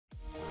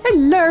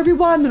there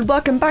everyone, and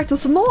welcome back to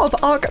some more of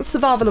ARK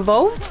Survival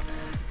Evolved.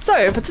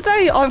 So for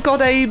today I've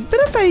got a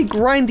bit of a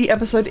grindy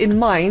episode in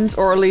mind,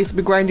 or at least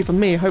it'll be grindy for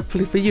me,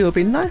 hopefully for you it'll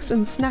be nice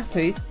and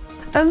snappy.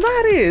 And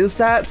that is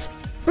that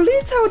Blue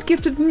had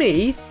gifted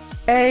me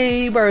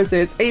a,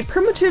 a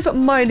primitive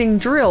mining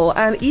drill,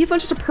 and even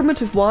just a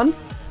primitive one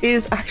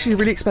is actually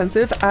really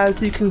expensive,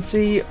 as you can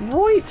see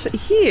right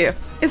here.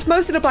 It's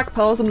mostly the black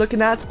pearls I'm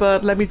looking at,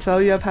 but let me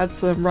tell you, I've had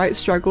some right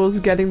struggles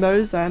getting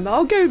those, and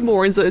I'll go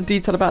more into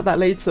detail about that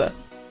later.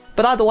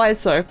 But otherwise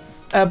so,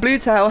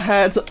 Bluetail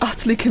had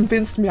utterly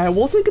convinced me I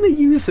wasn't going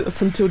to use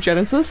this until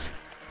Genesis,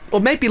 or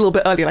maybe a little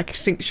bit earlier, like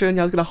Extinction.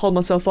 I was going to hold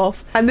myself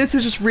off. And this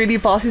is just really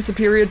vastly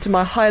superior to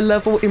my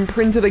high-level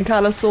imprinted and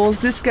color saws.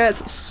 This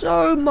gets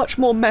so much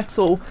more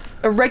metal,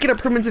 a regular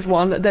primitive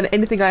one, than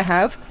anything I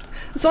have.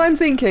 So I'm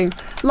thinking,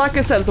 like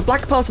I said, it's a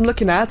black pearls I'm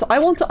looking at. I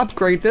want to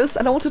upgrade this,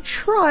 and I want to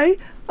try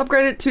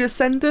upgrade it to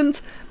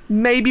Ascendant,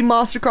 maybe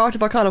Mastercraft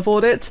if I can't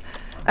afford it.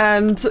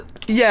 And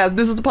yeah,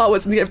 this is the part where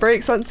it's going to get very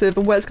expensive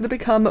and where it's going to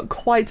become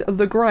quite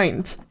the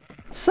grind.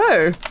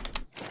 So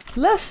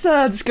let's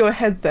just go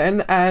ahead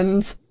then,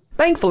 and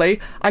thankfully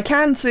I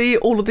can see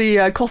all of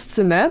the costs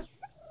in there.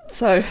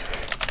 So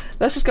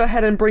let's just go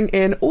ahead and bring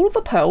in all of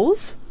the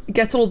pearls,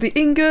 get all of the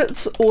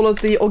ingots, all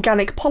of the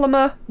organic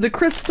polymer, the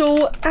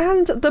crystal,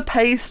 and the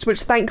paste,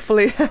 which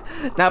thankfully,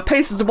 now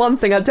paste is one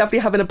thing I definitely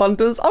have in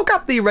abundance. I'll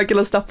grab the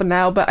regular stuff for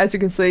now, but as you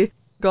can see,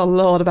 got a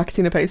lot of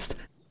Acatina paste.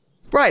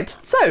 Right,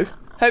 so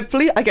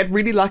hopefully I get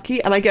really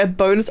lucky and I get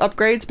bonus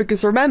upgrades,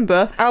 because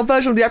remember, our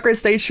version of the upgrade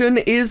station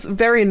is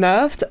very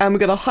nerfed and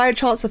we've got a higher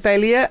chance of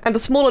failure and a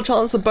smaller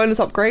chance of bonus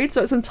upgrades,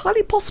 so it's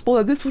entirely possible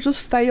that this will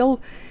just fail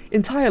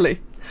entirely.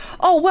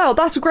 Oh well,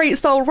 that's a great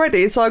start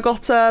already, so I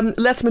got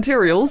less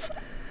materials,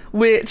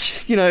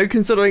 which, you know,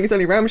 considering it's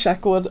only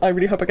ramshackle, I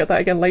really hope I get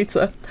that again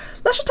later.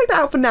 Let's just take that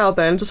out for now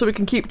then, just so we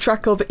can keep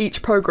track of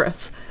each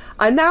progress.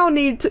 I now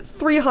need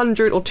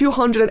 300 or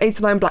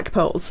 289 black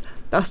pearls.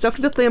 That's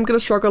definitely the thing I'm going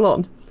to struggle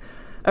on.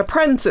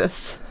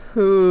 Apprentice.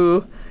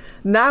 Ooh.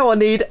 Now I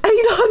need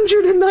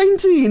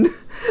 819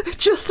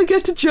 just to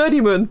get to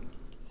Journeyman.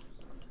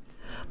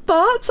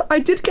 But I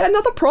did get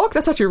another proc.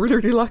 That's actually really,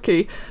 really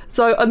lucky.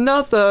 So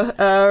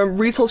another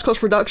resource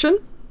cost reduction.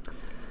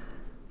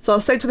 So I'll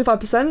save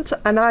 25%,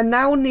 and I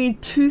now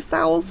need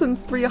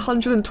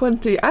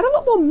 2,320 and a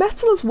lot more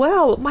metal as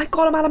well. My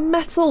god, I'm out of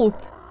metal.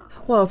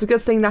 Well, it's a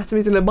good thing that I'm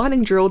using a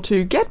mining drill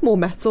to get more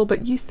metal,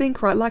 but you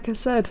think, right, like I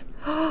said,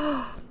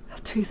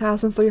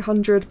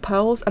 2,300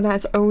 pearls, and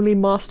that's only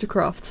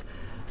Mastercraft.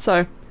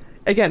 So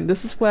again,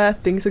 this is where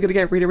things are going to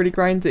get really, really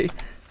grindy.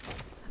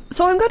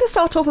 So I'm going to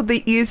start off with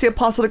the easier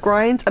parts of the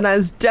grind, and that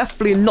is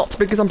definitely not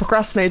because I'm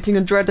procrastinating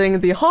and dreading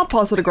the hard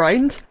parts of the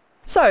grind.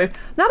 So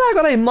now that I've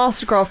got a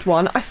Mastercraft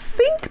one, I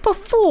think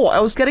before I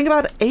was getting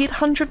about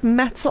 800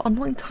 metal. I'm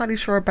not entirely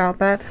sure about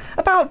that.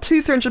 About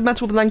 200-300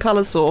 metal with an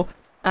Ankala saw,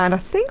 and I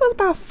think it was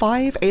about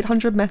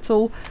 500-800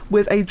 metal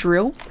with a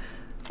drill.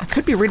 I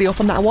could be really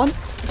off on that one,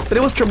 but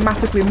it was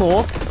dramatically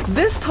more.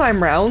 This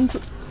time round,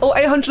 or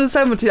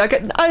 870, I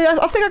think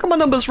I got my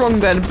numbers wrong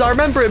then, because I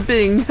remember it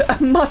being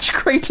a much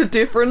greater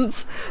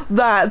difference.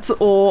 That,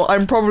 or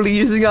I'm probably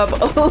using up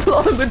a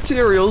lot of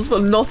materials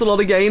but not a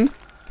lot of gain.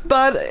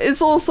 But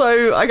it's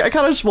also, I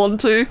kind of just want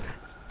to.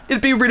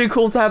 It'd be really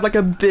cool to have like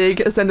a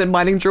big Ascendant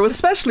mining drill,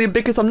 especially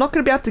because I'm not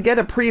going to be able to get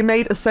a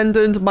pre-made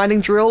Ascendant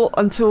mining drill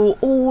until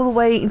all the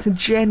way into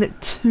Gen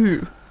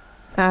 2.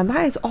 And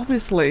that is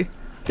obviously...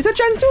 Is it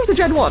Gen 2 or is it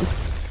Gen 1?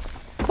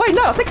 Wait,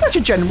 no, I think that's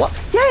Gen 1.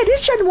 Yeah, it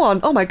is Gen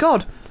 1. Oh my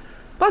god.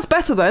 That's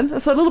better then.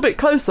 It's a little bit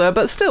closer,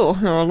 but still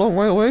a long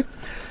way away.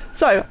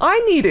 So I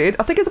needed,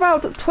 I think it's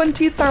about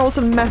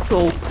 20,000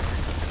 metal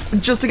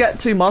just to get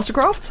to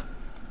Mastercraft.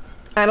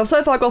 And I've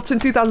so far got to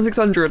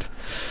 2,600.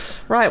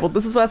 Right, well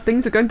this is where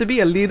things are going to be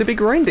a little bit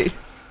grindy.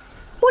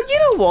 Well, you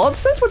know what?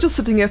 Since we're just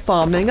sitting here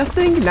farming, I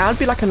think now would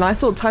be like a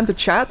nice little time to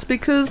chat,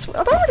 because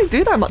I don't really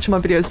do that much in my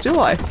videos, do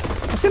I?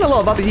 I've seen a lot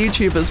of other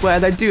YouTubers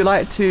where they do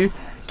like to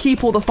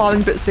keep all the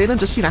farming bits in and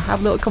just, you know, have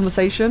a little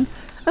conversation.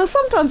 And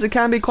sometimes it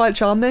can be quite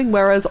charming,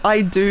 whereas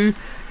I do,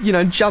 you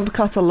know, jump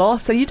cut a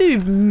lot, so you do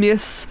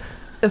miss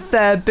a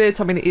fair bit.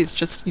 I mean, it's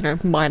just, you know,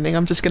 mining,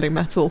 I'm just getting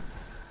metal.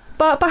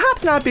 But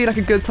perhaps now would be like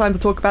a good time to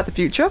talk about the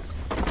future.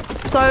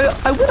 So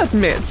I will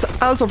admit,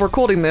 as of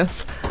recording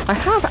this, I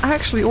have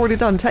actually already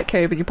done Tech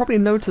Cave, and you probably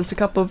noticed a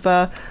couple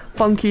of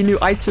funky new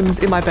items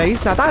in my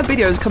base. Now that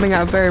video is coming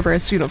out very, very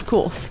soon, of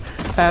course.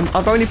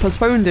 I've only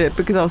postponed it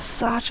because there was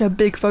such a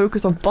big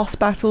focus on boss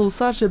battles,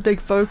 such a big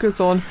focus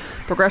on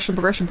progression,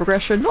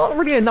 not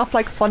really enough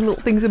like fun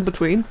little things in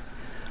between.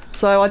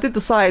 So I did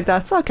decide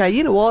that, okay,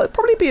 you know what, it'd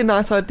probably be a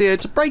nice idea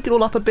to break it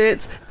all up a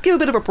bit, give a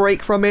bit of a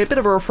break from it, a bit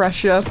of a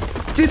refresher,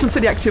 do some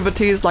silly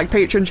activities like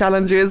Patreon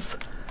challenges.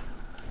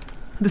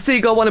 The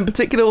Seagull one in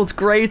particular was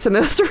great, and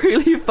it was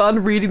really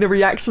fun reading the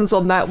reactions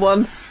on that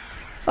one.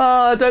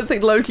 I don't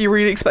think Loki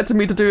really expected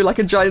me to do like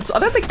a giant... I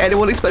don't think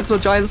anyone expected a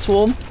giant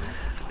swarm.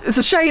 It's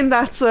a shame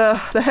that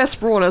the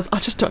Hesperawners, I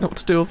just don't know what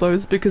to do with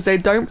those, because they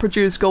don't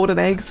produce golden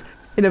eggs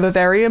in a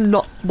vivarium,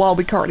 not while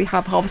we currently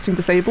have harvesting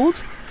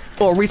disabled.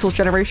 or resource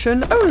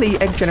generation, only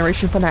egg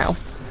generation for now.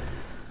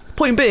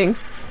 Point being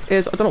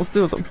is I don't know what to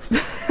do with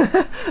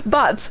them.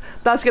 But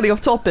that's getting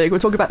off topic, we're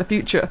talking about the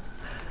future.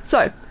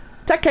 So,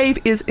 Tech Cave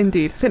is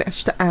indeed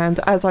finished, and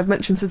as I've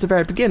mentioned since the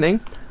very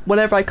beginning,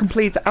 whenever I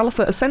complete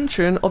Alpha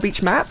Ascension of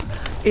each map,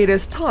 it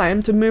is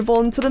time to move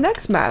on to the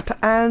next map,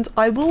 and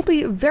I will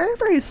be very,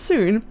 very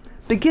soon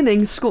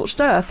beginning Scorched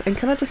Earth, and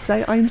can I just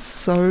say I'm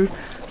so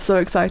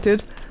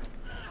excited.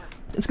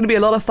 It's going to be a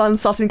lot of fun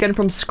starting again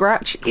from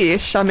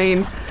scratch-ish. I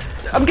mean,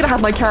 I'm going to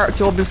have my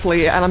character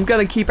obviously, and I'm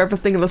going to keep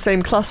everything in the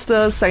same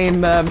cluster,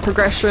 same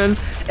progression.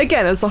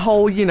 Again, as a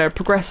whole, you know,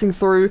 progressing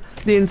through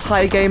the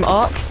entire game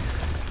arc.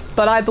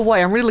 But either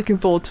way, I'm really looking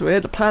forward to it.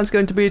 The plan's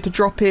going to be to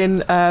drop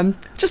in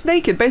just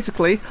naked,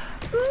 basically.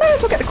 May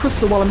as well get the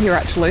crystal while I'm here,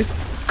 actually.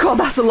 God,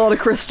 that's a lot of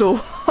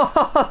crystal.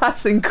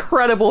 That's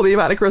incredible, the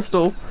amount of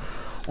crystal.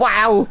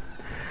 Wow.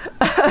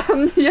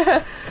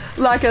 Yeah,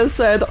 like I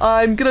said,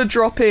 I'm gonna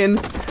drop in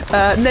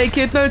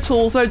naked, no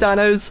tools, no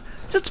dinos,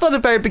 just for the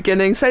very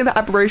beginning, same for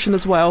Aberration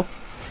as well.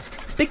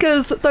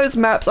 Because those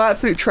maps are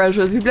absolute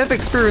treasures. If you've never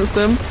experienced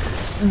them,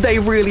 they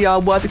really are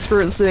worth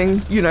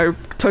experiencing, you know,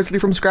 totally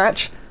from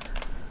scratch.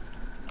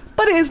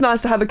 But it is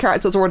nice to have a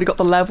character that's already got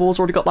the levels,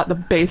 already got like the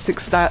basic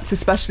stats,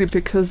 especially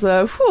because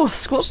whew,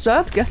 Scorched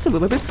Earth gets a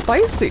little bit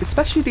spicy,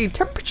 especially the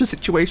temperature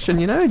situation,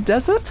 you know,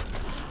 desert.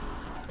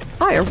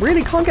 I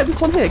really can't get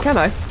this one here, can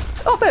I?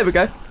 Oh, there we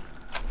go.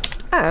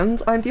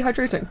 And I'm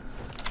dehydrating.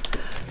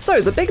 So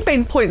the big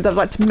main point that I'd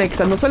like to make is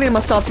that not only am I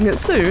starting it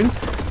soon,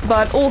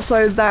 but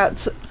also that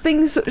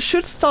things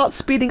should start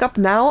speeding up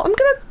now. I'm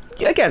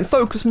gonna, again,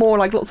 focus more on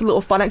like lots of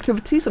little fun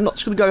activities. I'm not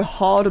just gonna go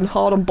hard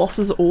on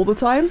bosses all the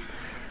time.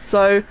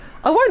 So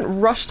I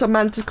won't rush to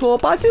Manticore,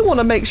 but I do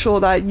want to make sure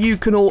that you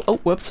can all, oh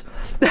whoops,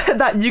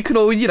 that you can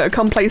all, you know,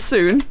 come play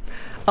soon.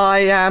 I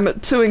am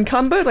too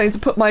encumbered. I need to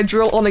put my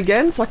drill on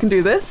again so I can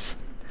do this.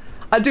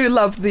 I do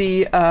love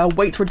the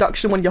weight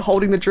reduction when you're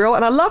holding the drill,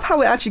 and I love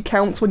how it actually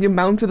counts when you're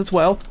mounted as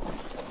well.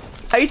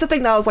 I used to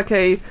think that was like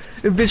a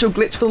visual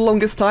glitch for the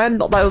longest time,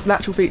 not that it was an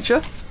actual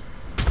feature.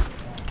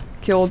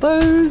 Kill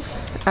those,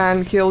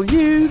 and kill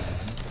you.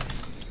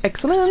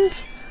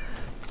 Excellent.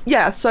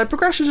 Yeah, so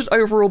progression should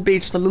overall be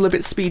just a little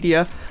bit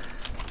speedier.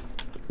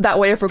 That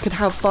way everyone can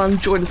have fun,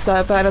 join the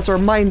server, and as a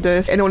reminder,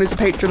 if anyone who's a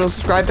patron or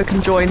subscriber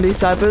can join these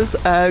servers,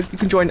 you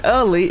can join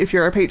early if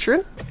you're a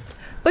patron.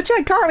 But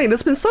yeah, currently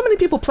there's been so many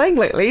people playing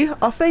lately.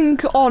 I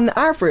think on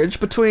average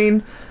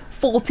between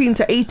 14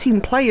 to 18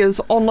 players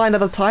online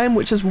at a time,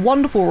 which is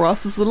wonderful for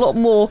us. This is a lot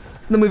more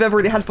than we've ever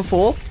really had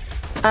before.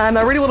 And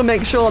I really want to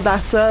make sure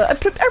that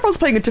everyone's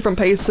playing at different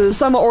paces.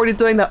 Some are already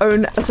doing their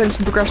own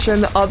ascension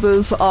progression,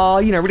 others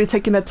are, you know, really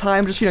taking their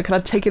time, just, you know, kind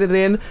of taking it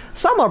in.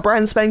 Some are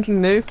brand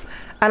spanking new.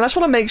 And I just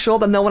want to make sure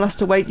that no one has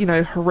to wait, you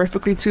know,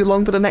 horrifically too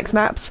long for the next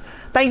maps.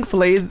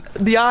 Thankfully,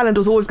 the island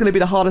was always going to be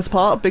the hardest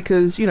part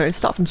because, you know,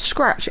 start from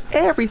scratch,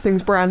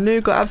 everything's brand new,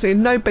 got absolutely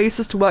no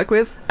basis to work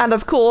with. And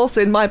of course,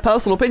 in my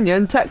personal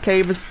opinion, Tech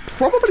Cave is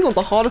probably one of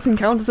the hardest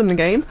encounters in the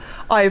game.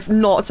 I've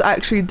not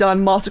actually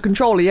done Master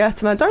Controller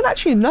yet, and I don't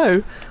actually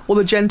know all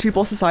the Gen 2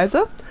 bosses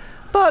either.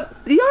 But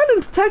the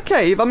island Tech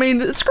Cave, I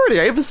mean, screw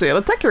the overseer,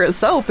 the Tech Cave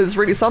itself is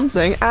really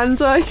something, and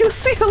you'll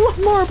see a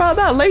lot more about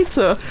that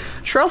later.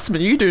 Trust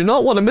me, you do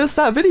not want to miss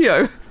that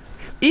video.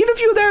 Even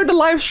if you were there in the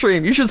live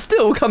stream, you should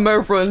still come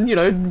over and, you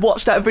know,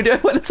 watch that video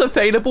when it's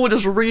available,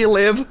 just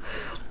relive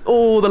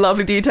all the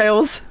lovely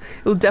details.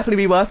 It'll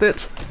definitely be worth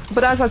it.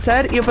 But as I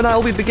said, even I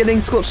will be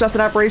beginning Scorched Earth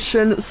and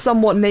Aberration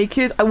somewhat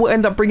naked. I will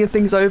end up bringing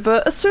things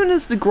over as soon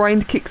as the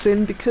grind kicks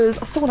in because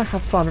I still want to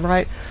have fun,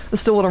 right? I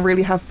still want to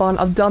really have fun.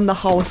 I've done the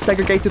whole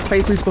segregated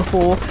playthroughs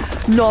before.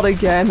 Not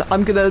again.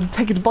 I'm going to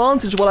take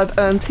advantage of what I've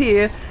earned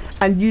here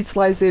and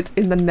utilize it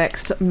in the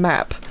next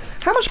map.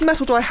 How much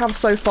metal do I have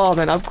so far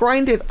then? I've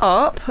grinded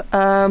up,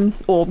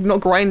 or not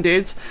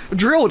grinded,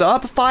 drilled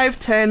up 5,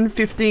 10,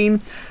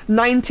 15,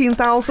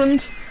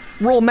 19,000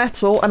 raw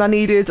metal, and I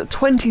needed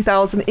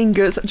 20,000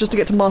 ingots just to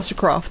get to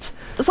Mastercraft.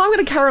 So I'm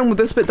going to carry on with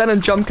this bit then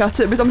and jump cut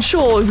it, because I'm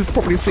sure you've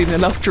probably seen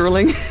enough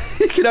drilling.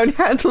 You can only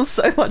handle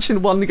so much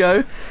in one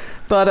go.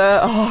 But,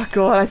 oh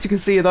god, as you can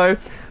see though,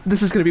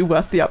 this is going to be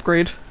worth the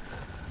upgrade.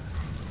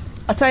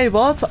 I tell you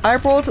what, I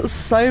brought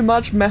so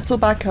much metal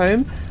back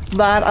home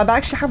that I'm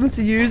actually having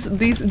to use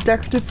these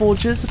decorative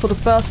forges for the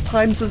first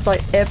time since I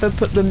ever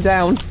put them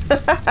down.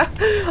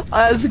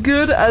 As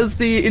good as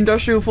the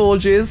industrial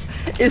forge is,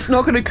 it's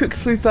not going to cook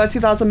through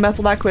 30,000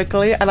 metal that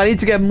quickly, and I need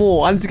to get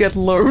more. I need to get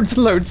loads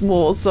and loads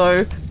more,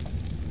 so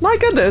my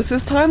goodness,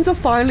 it's time to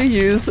finally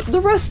use the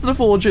rest of the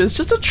forges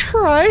just to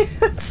try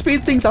and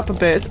speed things up a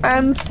bit,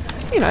 and,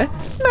 you know,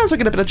 might as well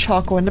get a bit of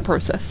charcoal in the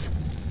process.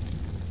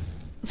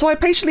 So I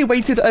patiently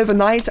waited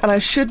overnight and I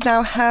should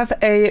now have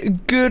a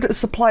good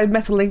supply of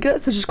metal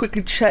ingots. So just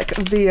quickly check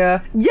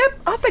the, yep,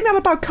 I think that'll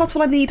about cut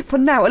what I need for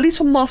now, at least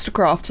for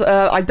Mastercraft.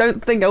 I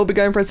don't think I will be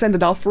going for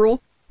Ascended after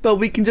all, but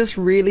we can just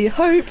really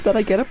hope that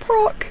I get a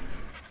proc.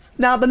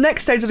 Now the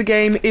next stage of the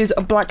game is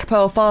black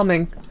pearl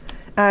farming.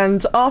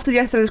 And after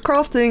yesterday's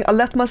crafting, I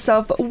left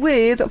myself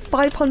with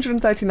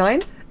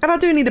 539. And I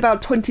do need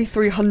about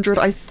 2,300,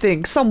 I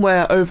think,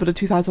 somewhere over the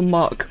 2,000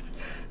 mark.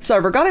 So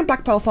regarding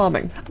black pearl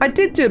farming, I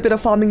did do a bit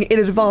of farming in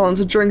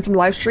advance during some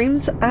live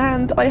streams,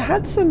 and I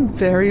had some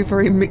very,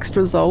 very mixed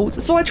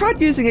results. So I tried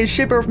using a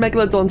Shiver of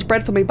Megalodons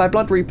bred for me by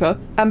Blood Reaper,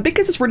 and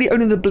because it's really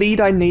only the bleed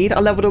I need, I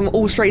leveled them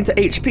all straight into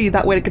HP,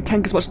 that way they could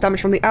tank as much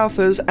damage from the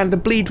alphas, and the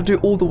bleed would do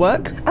all the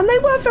work. And they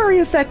were very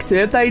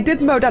effective. They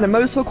did mow down a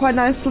Mosul quite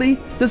nicely.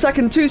 The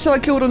second Tuso I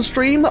killed on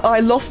stream,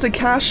 I lost a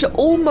cache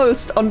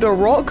almost under a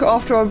rock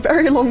after a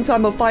very long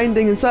time of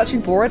finding and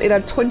searching for it. It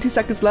had 20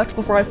 seconds left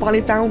before I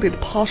finally found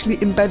it, partially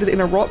embedded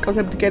in a rock. I was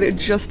able to get it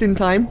just in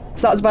time.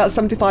 So that was about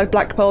 75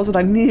 black pearls that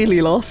I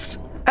nearly lost.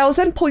 I was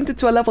then pointed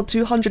to a level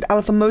 200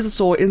 alpha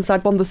mosasaur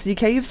inside one of the sea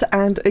caves,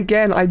 and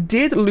again I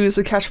did lose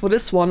a cache for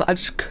this one. I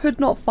just could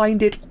not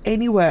find it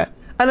anywhere.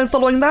 And then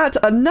following that,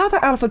 another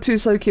alpha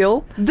Tuso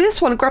kill.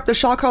 This one grabbed the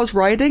shark I was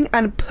riding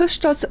and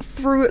pushed us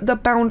through the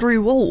boundary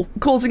wall,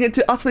 causing it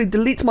to utterly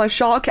delete my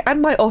shark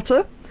and my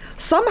otter.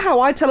 Somehow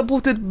I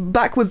teleported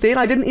back within.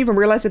 I didn't even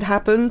realize it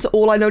happened.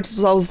 All I noticed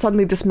was I was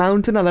suddenly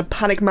dismounted and I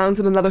panic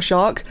mounted another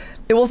shark.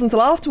 It wasn't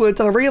until afterwards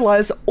that I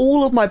realized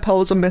all of my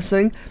pearls were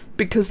missing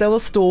because they were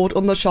stored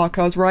on the shark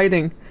I was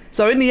riding.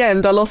 So in the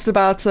end, I lost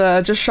about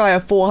just shy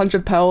of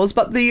 400 pearls,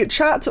 but the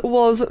chat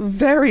was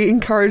very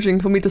encouraging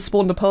for me to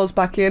spawn the pearls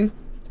back in.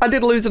 I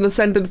did lose an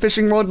Ascendant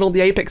fishing rod and all the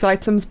Apex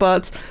items,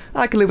 but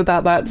I can live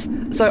without that.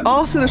 So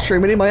after the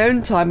stream and in my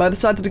own time, I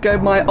decided to go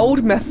my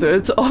old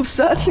method of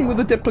searching with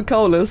the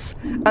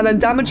Diplocolus, and then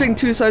damaging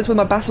Tusos with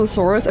my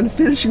Basilosaurus and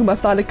finishing with my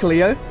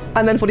Thylacoleo,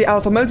 and then for the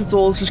Alpha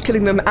Mosasaurs, just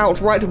killing them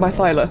outright with my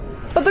Thyla.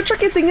 But the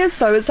tricky thing is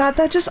though, is that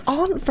there just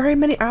aren't very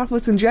many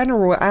alphas in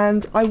general,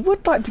 and I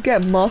would like to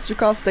get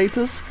Mastercraft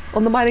status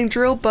on the mining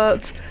drill,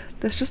 but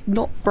there's just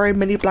not very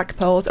many black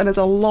pearls and there's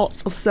a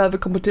lot of server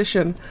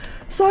competition.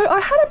 So I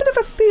had a bit of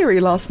a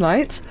theory last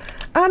night,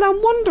 and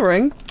I'm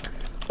wondering,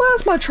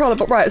 where's my trial?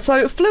 But right,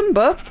 so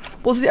Flimber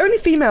was the only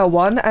female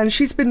one and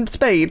she's been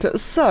spayed.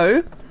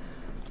 So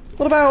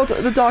what about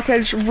the Dark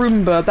Edge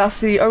Roomba? That's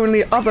the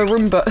only other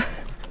Roomba.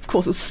 Of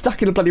course it's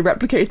stuck in a bloody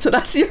replicator.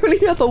 That's the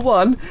only other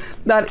one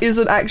that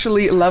isn't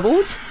actually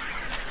leveled.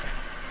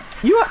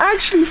 You are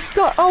actually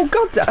stuck. Oh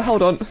god,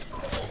 hold on.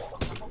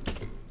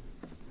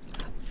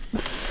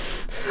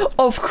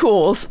 Of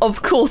course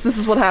this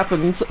is what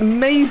happens.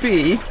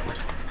 Maybe.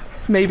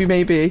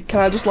 Can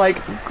I just like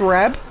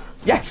grab?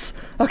 Yes!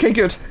 Okay,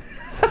 good.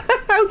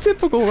 How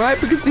typical, right?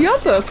 Because the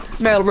other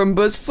male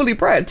Roomba is fully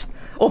bred.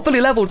 Or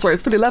fully leveled, sorry,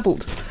 it's fully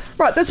leveled.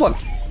 Right, this one.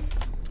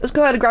 Let's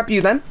go ahead and grab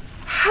you then.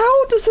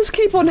 How does this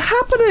keep on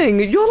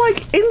happening? You're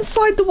like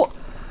inside the what?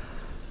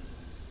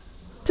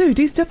 Dude,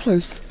 these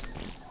Diplos.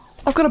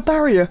 I've got a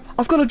barrier.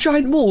 I've got a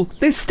giant wall.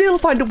 They still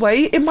find a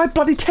way in my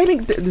bloody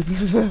taming.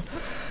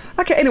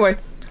 Okay, anyway.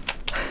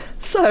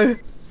 So,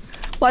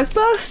 my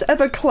first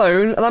ever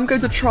clone, and I'm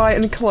going to try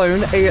and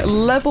clone a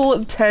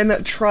level 10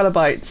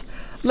 trilobite.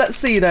 Let's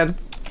see then.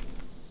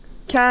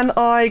 Can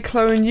I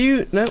clone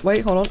you? No,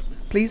 wait, hold on,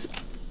 please.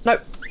 No,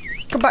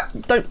 come back,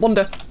 don't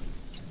wander.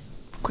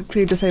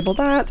 Quickly disable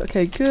that.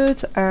 Okay,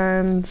 good,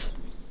 and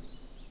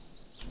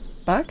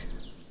back,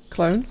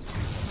 clone.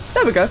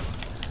 There we go.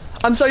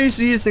 I'm so used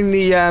to using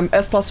the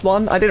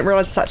S+1, I didn't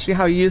realize it's actually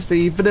how you use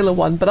the vanilla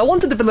one, but I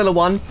wanted the vanilla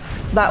one,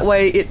 that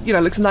way it, you know,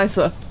 looks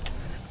nicer.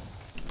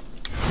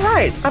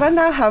 Right, and I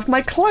now have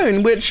my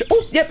clone, which,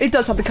 oh, yep, it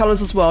does have the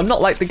colours as well.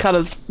 Not like the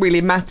colours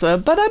really matter,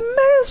 but I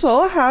may as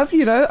well have,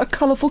 you know, a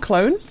colourful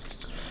clone.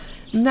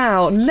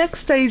 Now, next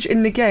stage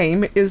in the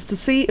game is to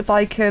see if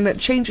I can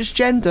change its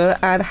gender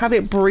and have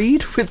it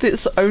breed with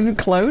its own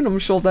clone. I'm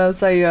sure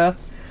there's a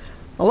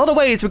lot of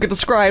ways we could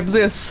describe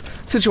this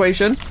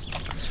situation.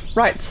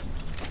 Right.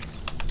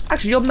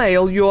 Actually, you're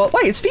male,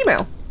 wait, it's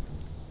female.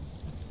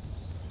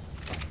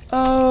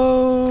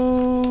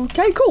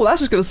 Okay, cool. That's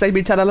just going to save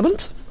me 10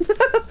 element.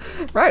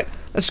 Right,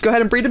 let's just go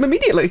ahead and breed them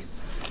immediately.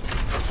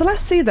 So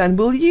let's see then,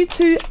 will you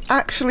two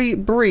actually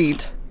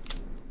breed?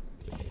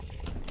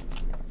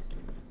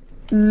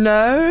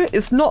 No,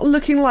 it's not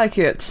looking like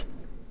it.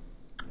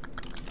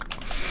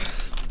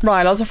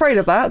 Right, I was afraid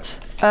of that.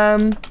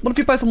 What if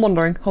you both are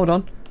wandering? Hold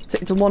on.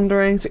 Stick to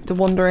wandering, stick to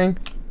wandering.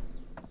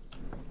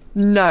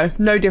 No,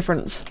 no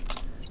difference.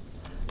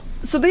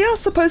 So they are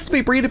supposed to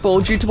be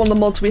breedable due to one of the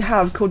mods we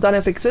have called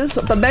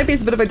Dinofixes, but maybe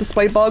it's a bit of a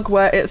display bug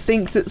where it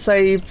thinks it's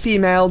a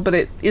female, but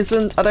it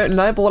isn't. I don't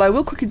know, but what I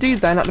will quickly do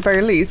then, at the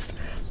very least,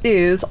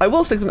 is I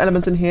will stick some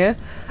elements in here,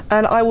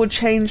 and I will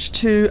change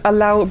to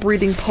allow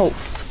breeding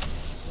pulse.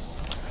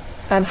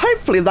 And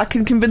hopefully that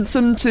can convince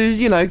them to,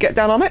 you know, get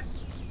down on it.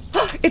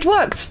 It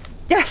worked!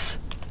 Yes!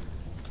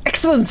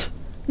 Excellent!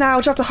 Now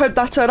I just have to hope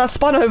that that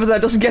spun over there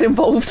doesn't get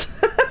involved.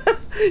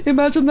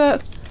 Imagine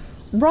that.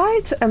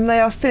 Right, and they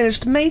are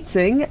finished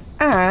mating,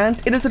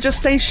 and it is a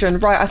gestation.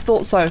 Right, I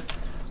thought so.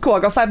 Cool, I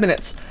got 5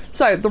 minutes.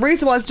 So, the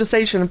reason why it's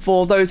gestation,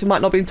 for those who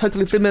might not be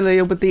totally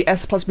familiar with the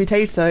S+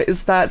 mutator,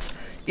 is that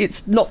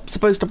it's not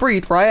supposed to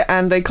breed, right?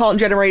 And they can't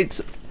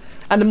generate,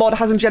 and the mod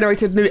hasn't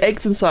generated new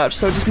eggs and such,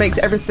 so it just makes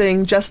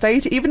everything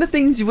gestate. Even the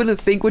things you wouldn't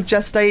think would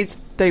gestate,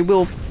 they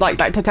will, like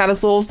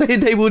Titanosaurs,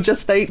 they will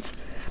gestate.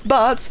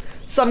 But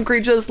some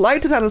creatures,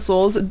 like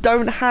titanosaurs,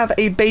 don't have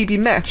a baby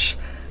mesh.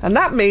 And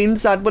that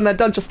means that when they're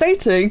done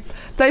gestating,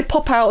 they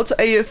pop out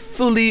a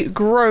fully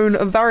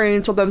grown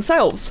variant of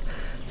themselves.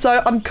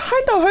 So I'm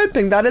kind of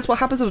hoping that is what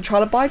happens to the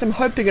trilobite. I'm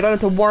hoping I don't have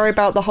to worry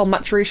about the whole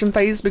maturation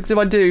phase, because if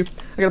I do,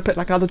 I'm going to put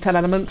like another 10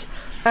 elements.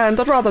 And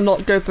I'd rather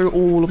not go through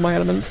all of my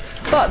elements.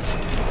 But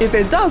if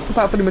it does pop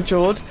out fully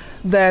matured,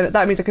 then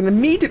that means I can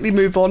immediately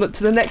move on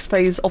to the next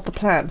phase of the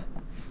plan.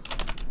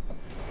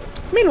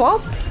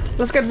 Meanwhile,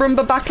 let's get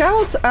Roomba back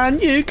out,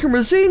 and you can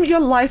resume your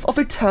life of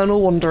eternal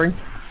wandering.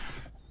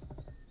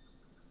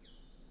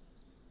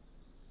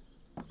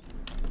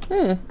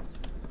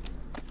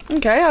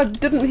 Okay, I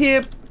didn't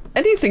hear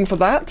anything for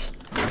that.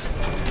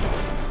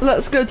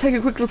 Let's go take a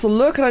quick little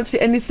look. I don't see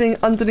anything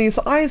underneath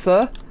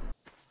either.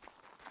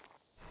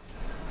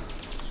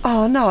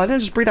 Oh no, I didn't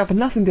just breed out for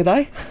nothing, did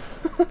I?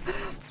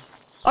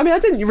 I mean, I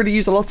didn't really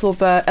use a lot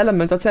of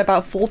elements. I'd say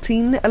about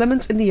 14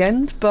 elements in the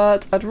end,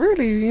 but I'd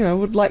really, you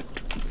know,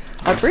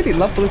 I'd really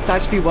love for this to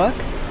actually work.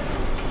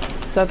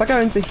 So if I go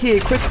into here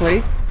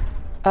quickly,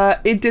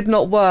 it did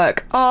not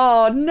work.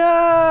 Oh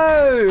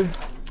no!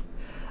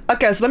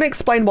 Okay, so let me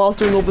explain why I was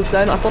doing all this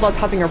then. I thought I was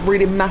having a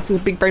really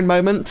massive big brain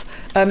moment.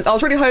 I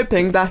was really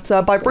hoping that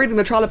by breeding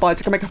the trilobites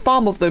I can make a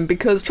farm of them,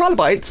 because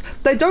trilobites,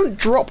 they don't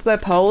drop their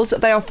pearls,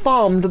 they are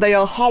farmed, they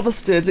are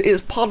harvested, it's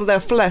part of their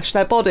flesh,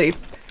 their body.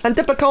 And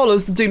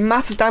Dipicolas do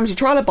massive damage to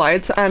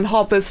trilobites and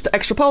harvest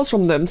extra pearls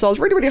from them. So I was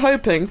really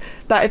hoping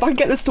that if I could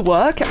get this to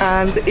work,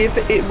 and if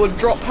it would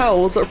drop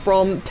pearls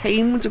from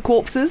tamed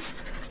corpses,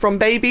 from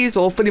babies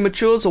or fully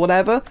matures or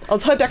whatever, I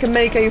was hoping I could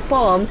make a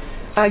farm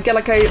and get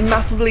like a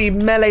massively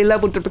melee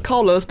level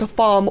Dipicolas to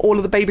farm all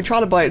of the baby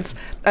trilobites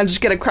and just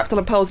get a crap ton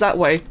of pearls that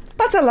way.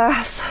 But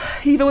alas,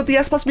 even with the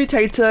S+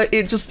 mutator,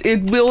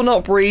 it will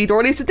not breed, or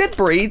at least it did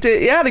breed,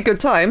 it had a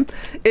good time,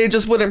 it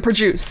just wouldn't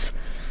produce.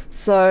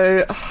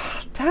 So,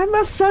 damn,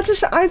 that's such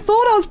a I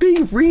thought I was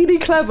being really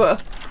clever.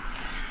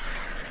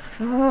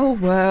 Oh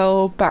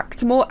well, back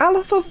to more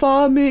alpha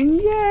farming,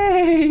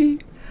 yay!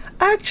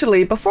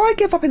 Actually, before I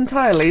give up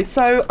entirely,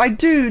 so I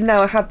do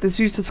now have this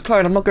useless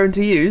clone I'm not going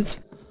to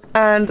use.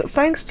 And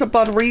thanks to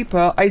Blood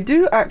Reaper, I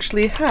do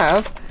actually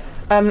have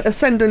an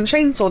Ascendant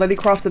Chainsaw that he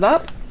crafted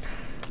up.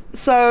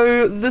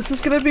 So this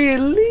is going to be a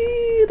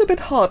little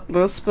bit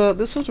heartless, but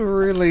this would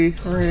really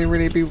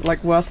be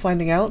like worth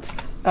finding out.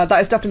 That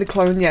is definitely the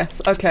clone, yes.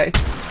 Okay.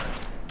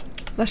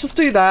 Let's just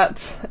do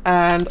that.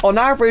 And on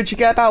average, you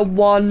get about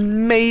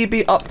 1,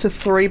 maybe up to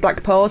 3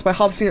 black pearls by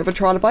harvesting it with a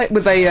trilobite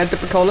with a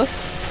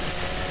Dipicolas.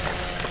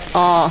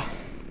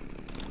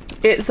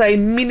 It's a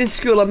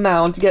minuscule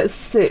amount, you get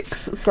 6,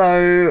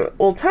 so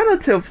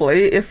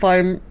alternatively, if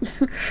I'm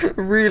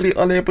really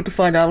unable to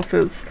find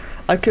alphas,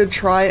 I could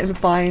try and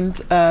find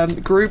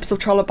groups of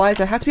trilobites.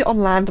 They have to be on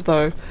land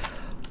though,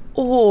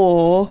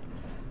 or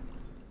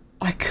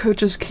I could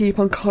just keep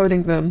on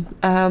cloning them.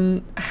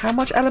 How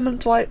much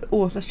element do I...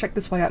 Oh, let's check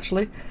this way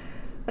actually.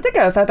 I did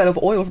get a fair bit of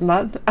oil from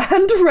that,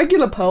 and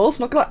regular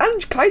pearls, not gonna lie,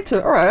 and chitin.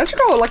 Alright, I actually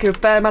got like a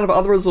fair amount of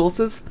other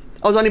resources.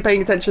 I was only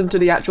paying attention to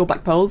the actual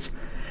black pearls.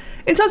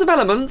 In terms of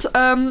element,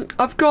 I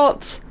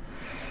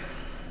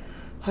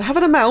have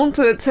an amount,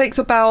 and it takes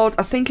about,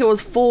 I think it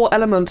was 4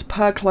 element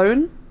per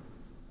clone.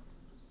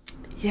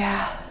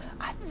 Yeah,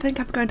 I think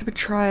I'm going to be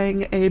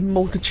trying a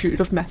multitude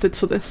of methods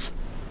for this.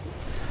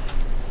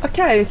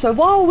 Okay, so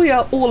while we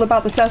are all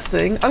about the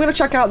testing, I'm going to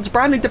check out this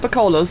brand new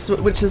Dipicolas,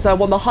 which is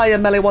one of the higher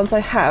melee ones I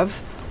have,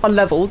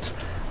 unleveled.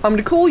 I'm going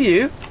to call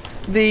you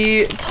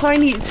the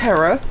Tiny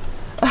Terror.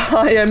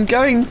 I am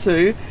going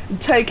to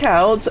take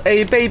out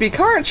a baby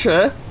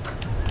character.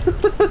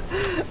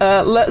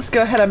 Let's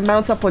go ahead and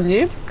mount up on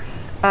you,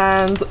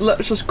 and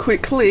let's just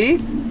quickly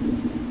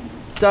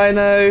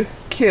dino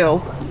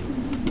kill.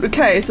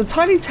 Okay, so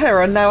Tiny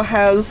Terror now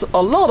has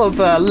a lot of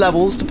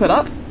levels to put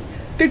up.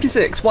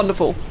 56,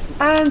 wonderful.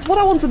 And what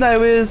I want to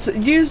know is,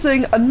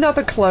 using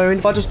another clone,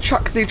 if I just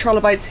chuck the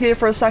trilobites here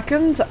for a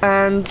second,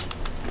 and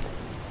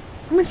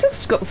I mean, since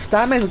it's got the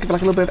stamina, it'll give it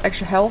like a little bit of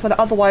extra health, and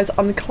otherwise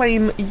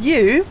unclaim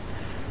you.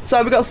 So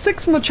we've got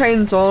 6 from the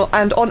chainsaw,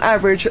 and on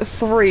average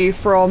 3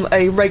 from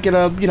a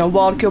regular, you know,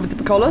 wild kill with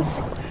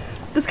Dipicolas.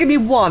 This give me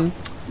 1.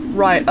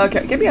 Right,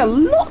 okay, give me a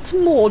lot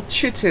more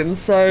chitin,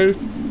 so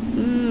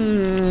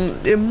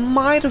it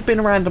might have been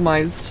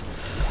randomized.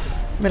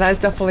 I mean, that is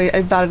definitely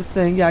a valid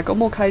thing. Yeah, I got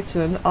more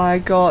chitin. I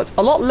got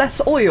a lot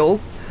less oil,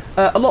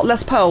 a lot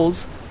less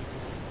pearls.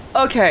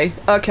 Okay,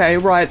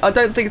 right. I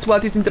don't think it's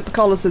worth using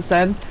Dipicolas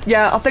then.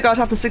 Yeah, I think I'd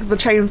have to stick with the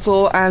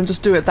chainsaw and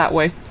just do it that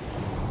way.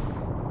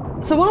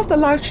 So after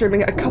live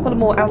streaming a couple of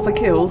more alpha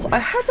kills, I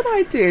had an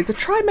idea to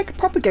try and make a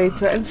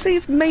propagator and see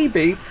if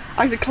maybe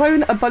I could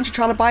clone a bunch of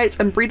trilobites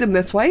and breed them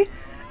this way.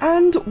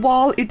 And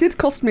while it did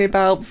cost me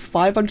about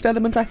 500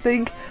 elements, I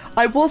think,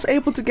 I was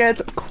able to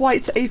get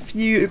quite a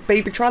few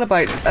baby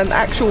trilobites and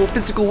actual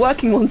physical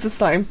working ones this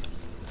time.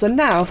 So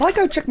now, if I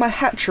go check my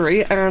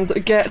hatchery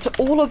and get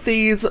all of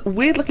these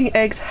weird looking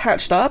eggs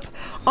hatched up,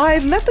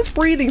 I've left this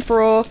breeding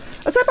for,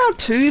 I'd say about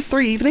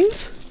 2-3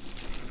 evenings.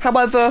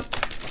 However,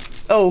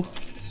 oh,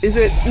 is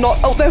it not?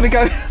 Oh, there we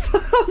go.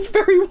 I was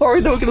very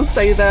worried they were going to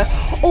stay there.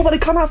 Oh, but they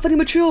come out fully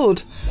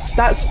matured.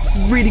 That's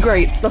really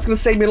great. That's going to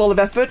save me a lot of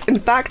effort. In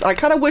fact, I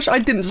kind of wish I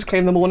didn't just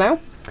claim them all now.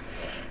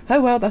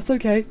 Oh well, that's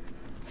okay.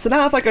 So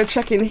now if I go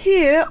check in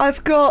here,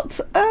 I've got,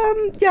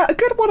 yeah, a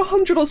good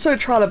 100 or so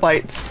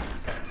trilobites.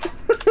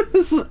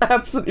 This is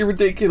absolutely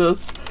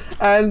ridiculous.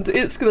 And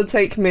it's going to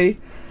take me,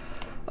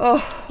 a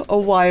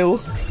while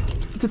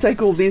to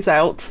take all these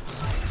out.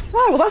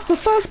 Right, well that's the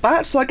first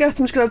batch, so I guess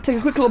I'm just going to take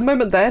a quick little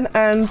moment then,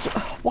 and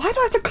why do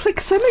I have to click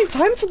so many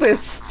times for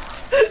this?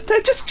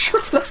 They're just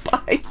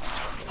trilobites.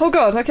 Oh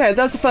god, okay,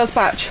 there's the first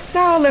batch.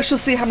 Now let's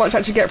just see how much I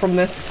actually get from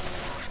this.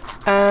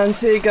 And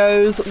here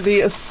goes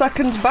the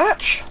second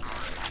batch,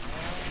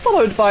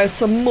 followed by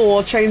some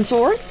more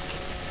chainsawing.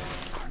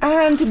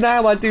 And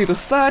now I do the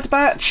third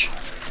batch,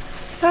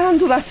 and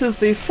that is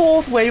the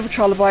fourth wave of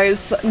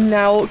trilobites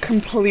now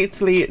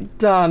completely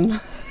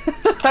done.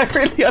 I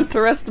really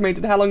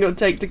underestimated how long it would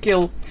take to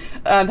kill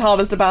and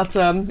harvest about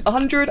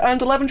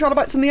 111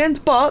 trilobites in the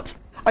end, but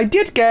I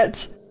did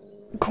get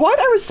quite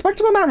a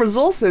respectable amount of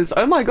resources.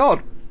 Oh my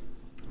god.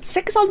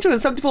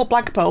 674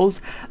 black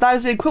pearls. That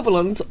is the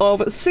equivalent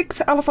of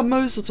 6 alpha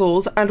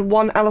mosators and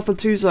 1 alpha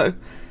tuzo.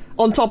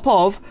 On top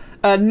of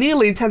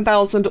nearly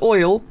 10,000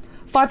 oil,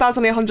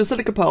 5,800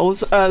 silica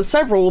pearls,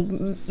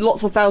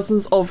 lots of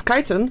thousands of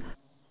chitin.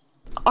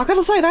 I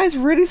gotta say, that is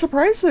really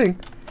surprising.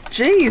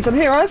 Jeez, and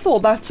here I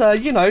thought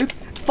that, you know,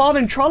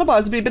 farming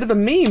trilobites would be a bit of a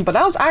meme, but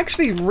that was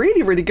actually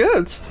really, really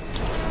good.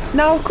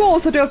 Now, of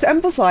course, I do have to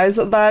emphasize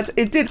that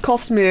it did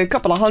cost me a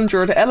couple of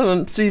hundred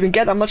elements to even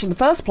get that much in the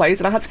first place,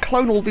 and I had to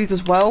clone all these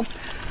as well.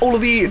 All of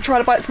the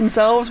trilobites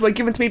themselves were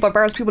given to me by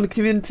various people in the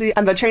community,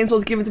 and the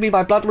chainsaws given to me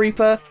by Blood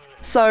Reaper.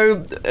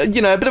 So,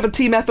 you know, a bit of a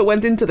team effort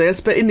went into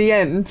this, but in the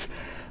end,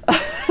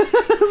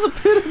 it was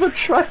a bit of a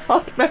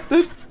try-hard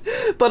method.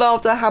 But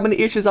after how many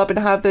issues I've been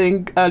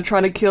having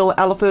trying to kill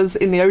alphas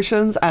in the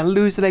oceans and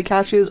losing their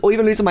caches, or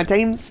even losing my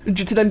tames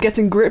due to them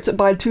getting gripped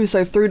by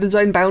Tuso through the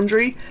zone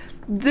boundary,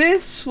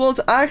 this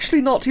was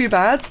actually not too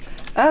bad.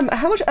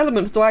 How much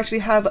elements do I actually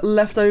have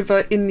left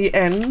over in the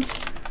end?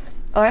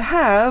 I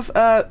have,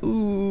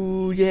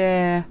 ooh,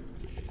 yeah.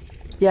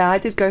 Yeah, I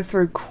did go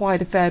through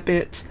quite a fair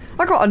bit.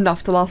 I got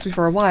enough to last me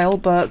for a while,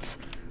 but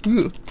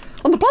ooh.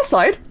 On the plus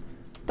side,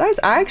 that is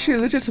actually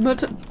a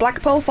legitimate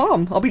black pearl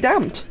farm, I'll be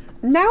damned.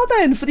 Now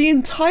then, for the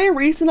entire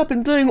reason I've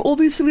been doing all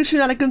these silly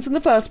shenanigans in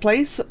the first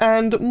place,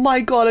 and my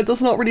god, it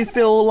does not really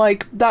feel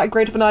like that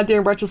great of an idea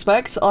in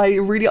retrospect. I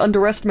really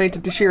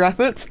underestimated the sheer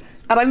effort.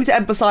 And I need to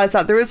emphasize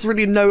that there is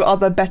really no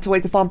other better way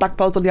to farm black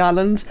pearls on the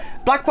island.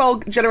 Black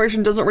pearl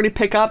generation doesn't really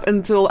pick up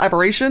until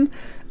aberration,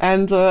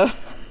 and I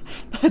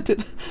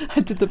did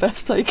the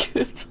best I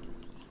could.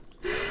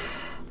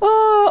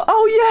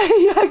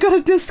 Oh yay, I got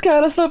a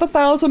discount, I still have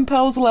 1,000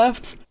 pearls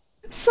left.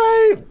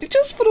 So,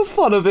 just for the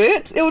fun of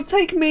it, it would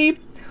take me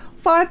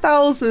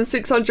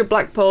 5,600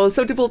 black pearls,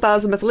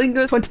 74,000 metal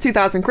ingots,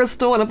 22,000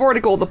 crystal, and I've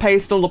already got all the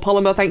paste and all the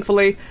polymer,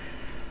 thankfully.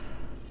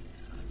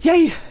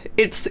 Yay!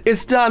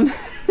 It's done.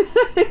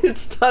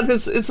 It's done.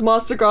 It's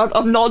Mastercraft.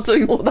 I'm not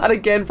doing all that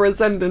again for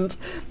Ascendant.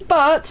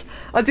 But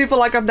I do feel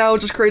like I've now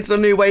just created a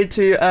new way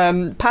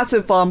to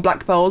passive farm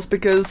black pearls,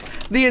 because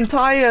the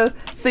entire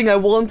thing I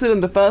wanted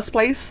in the first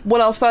place,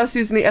 when I was first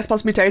using the S+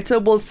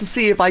 mutator, was to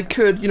see if I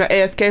could, you know,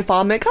 AFK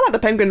farm it, kind of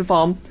like the penguin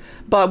farm,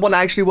 but one that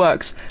actually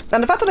works.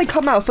 And the fact that they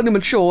come out fully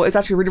mature is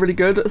actually really, really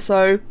good.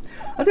 So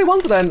I do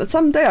wonder then that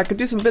someday I could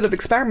do some bit of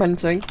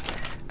experimenting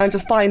and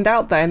just find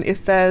out then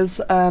if there's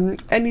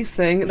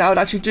anything that would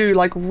actually do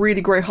like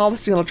really great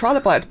harvesting on a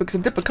trilobite, because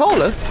a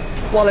Diplocalus,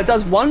 while it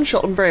does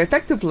one-shot them very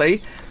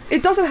effectively,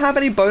 it doesn't have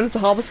any bonus to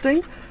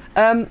harvesting.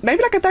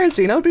 Maybe like a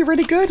Therizino would be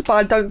really good, but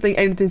I don't think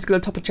anything's going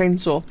to top a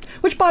chainsaw.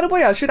 Which, by the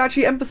way, I should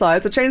actually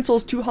emphasize, the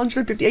chainsaw's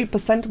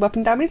 258%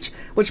 weapon damage,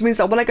 which means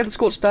that when I get to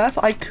Scorched Earth,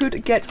 I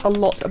could get a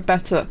lot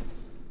better.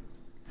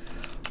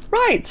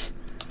 Right.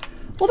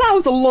 Well, that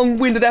was a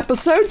long-winded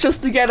episode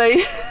just to get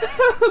a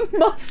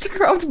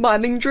Mastercraft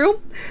mining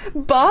drill,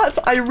 but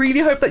I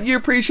really hope that you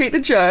appreciate the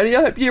journey.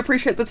 I hope you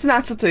appreciate the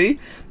tenacity.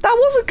 That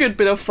was a good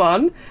bit of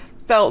fun.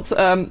 Felt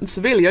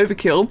severely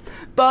overkill,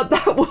 but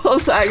that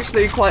was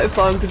actually quite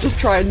fun to just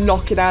try and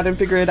knock it out and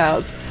figure it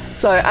out.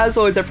 So, as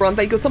always, everyone,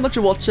 thank you so much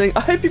for watching.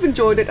 I hope you've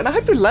enjoyed it, and I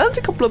hope you learned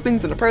a couple of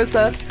things in the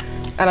process.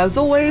 And as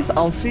always,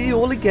 I'll see you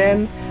all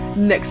again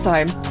next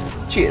time.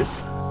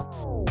 Cheers.